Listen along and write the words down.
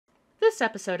This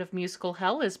episode of Musical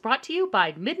Hell is brought to you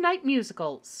by Midnight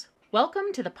Musicals.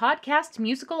 Welcome to the podcast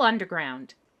Musical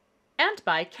Underground. And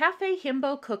by Cafe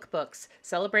Himbo Cookbooks,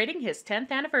 celebrating his 10th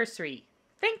anniversary.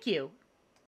 Thank you.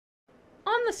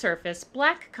 On the surface,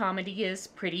 black comedy is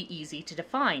pretty easy to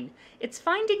define. It's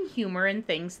finding humor in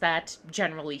things that,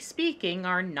 generally speaking,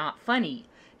 are not funny.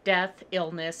 Death,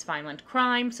 illness, violent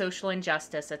crime, social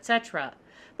injustice, etc.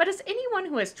 But as anyone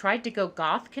who has tried to go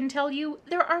goth can tell you,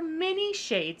 there are many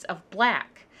shades of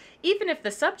black. Even if the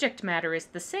subject matter is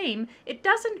the same, it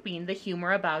doesn't mean the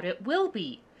humor about it will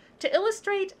be. To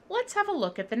illustrate, let's have a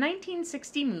look at the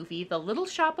 1960 movie The Little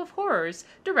Shop of Horrors,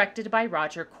 directed by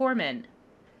Roger Corman.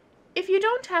 If you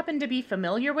don't happen to be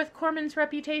familiar with Corman's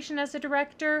reputation as a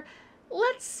director,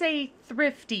 let's say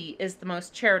thrifty is the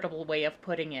most charitable way of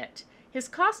putting it. His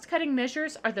cost-cutting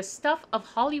measures are the stuff of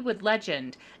Hollywood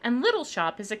legend, and Little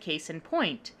Shop is a case in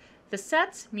point. The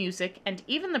sets, music, and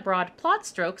even the broad plot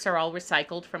strokes are all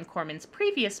recycled from Corman's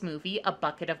previous movie, A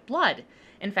Bucket of Blood.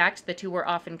 In fact, the two were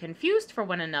often confused for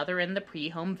one another in the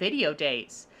pre-home video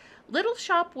days. Little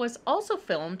Shop was also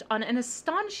filmed on an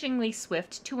astonishingly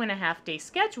swift 2.5-day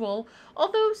schedule,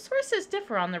 although sources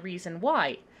differ on the reason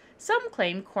why. Some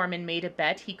claim Corman made a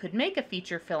bet he could make a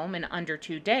feature film in under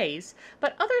 2 days,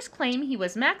 but others claim he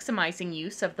was maximizing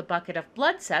use of the Bucket of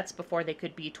Blood sets before they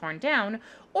could be torn down,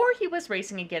 or he was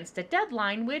racing against a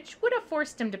deadline which would have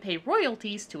forced him to pay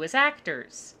royalties to his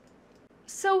actors.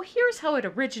 So here's how it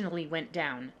originally went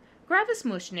down. Gravis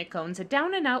Mushnick owns a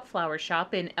down-and-out flower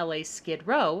shop in LA's Skid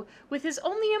Row, with his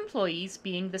only employees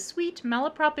being the sweet,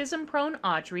 malapropism-prone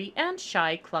Audrey and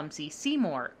shy, clumsy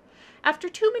Seymour. After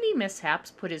too many mishaps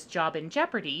put his job in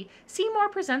jeopardy, Seymour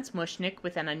presents Mushnick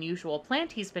with an unusual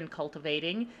plant he's been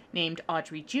cultivating, named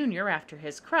Audrey Jr. after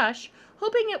his crush,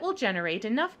 hoping it will generate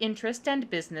enough interest and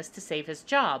business to save his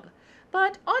job.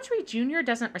 But Audrey Jr.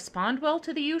 doesn't respond well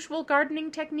to the usual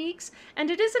gardening techniques, and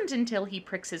it isn't until he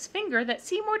pricks his finger that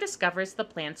Seymour discovers the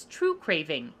plant's true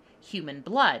craving: human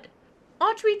blood.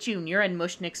 Audrey Jr. and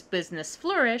Mushnick's business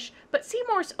flourish, but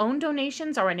Seymour's own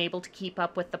donations are unable to keep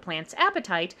up with the plant's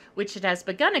appetite, which it has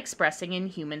begun expressing in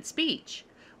human speech.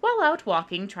 While out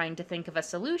walking trying to think of a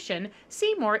solution,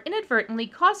 Seymour inadvertently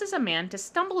causes a man to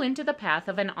stumble into the path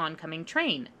of an oncoming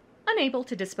train. Unable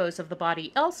to dispose of the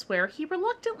body elsewhere, he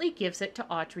reluctantly gives it to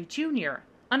Audrey Jr.,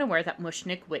 unaware that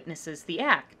Mushnick witnesses the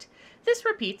act. This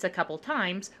repeats a couple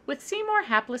times, with Seymour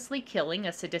haplessly killing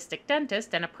a sadistic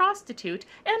dentist and a prostitute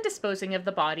and disposing of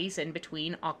the bodies in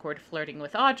between awkward flirting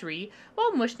with Audrey,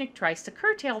 while Mushnick tries to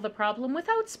curtail the problem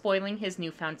without spoiling his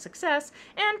newfound success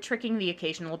and tricking the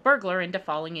occasional burglar into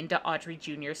falling into Audrey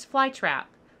Jr.'s flytrap.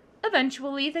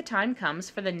 Eventually, the time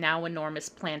comes for the now enormous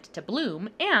plant to bloom,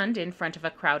 and, in front of a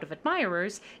crowd of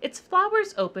admirers, its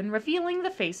flowers open, revealing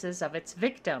the faces of its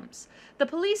victims. The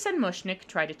police and Mushnick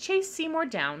try to chase Seymour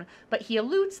down, but he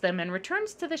eludes them and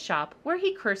returns to the shop, where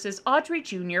he curses Audrey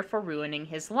Jr. for ruining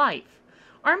his life.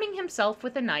 Arming himself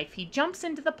with a knife, he jumps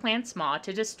into the plant's maw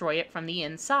to destroy it from the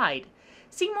inside.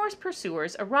 Seymour's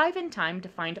pursuers arrive in time to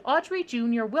find Audrey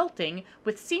Jr. wilting,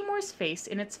 with Seymour's face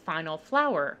in its final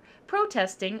flower,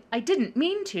 protesting, "I didn't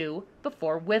mean to,"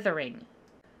 before withering.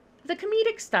 The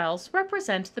comedic styles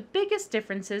represent the biggest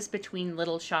differences between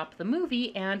Little Shop the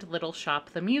movie and Little Shop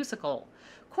the musical.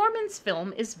 Corman's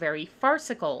film is very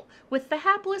farcical, with the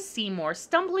hapless Seymour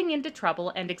stumbling into trouble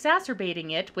and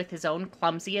exacerbating it with his own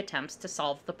clumsy attempts to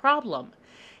solve the problem.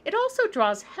 It also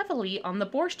draws heavily on the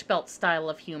Borscht Belt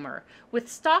style of humor,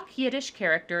 with stock Yiddish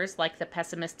characters like the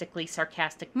pessimistically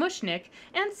sarcastic Mushnick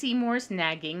and Seymour's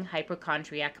nagging,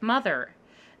 hypochondriac mother.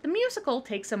 The musical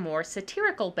takes a more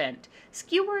satirical bent,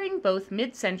 skewering both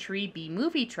mid-century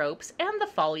B-movie tropes and the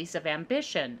follies of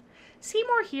ambition.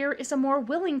 Seymour here is a more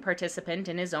willing participant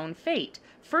in his own fate,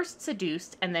 first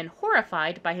seduced and then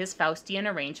horrified by his Faustian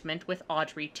arrangement with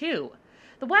Audrey too.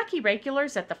 The wacky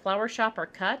regulars at the flower shop are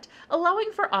cut,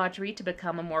 allowing for Audrey to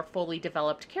become a more fully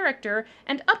developed character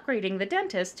and upgrading the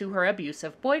dentist to her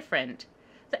abusive boyfriend.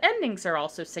 The endings are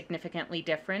also significantly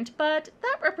different, but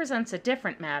that represents a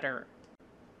different matter.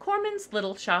 Corman's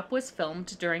Little Shop was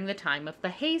filmed during the time of the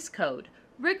Hays Code,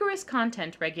 rigorous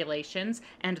content regulations,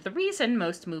 and the reason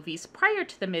most movies prior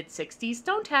to the mid-60s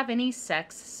don't have any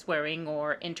sex, swearing,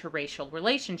 or interracial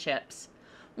relationships.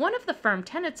 One of the firm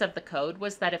tenets of the code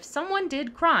was that if someone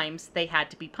did crimes, they had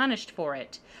to be punished for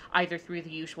it, either through the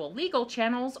usual legal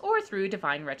channels or through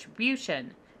divine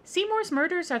retribution. Seymour's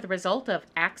murders are the result of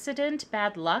accident,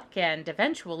 bad luck, and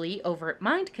eventually overt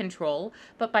mind control,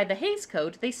 but by the Hays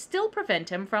Code, they still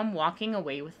prevent him from walking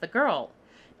away with the girl.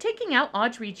 Taking out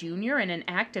Audrey Jr. in an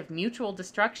act of mutual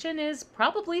destruction is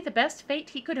probably the best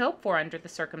fate he could hope for under the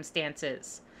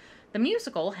circumstances. The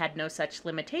musical had no such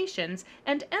limitations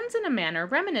and ends in a manner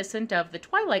reminiscent of The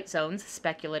Twilight Zone's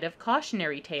speculative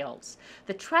cautionary tales.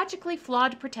 The tragically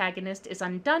flawed protagonist is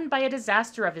undone by a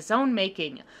disaster of his own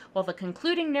making, while the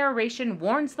concluding narration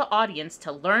warns the audience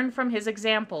to learn from his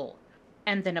example.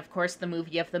 And then, of course, the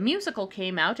movie of the musical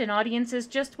came out and audiences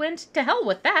just went, "To hell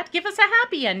with that, give us a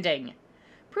happy ending!"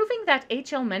 Proving that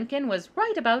H.L. Mencken was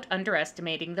right about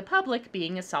underestimating the public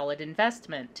being a solid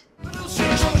investment.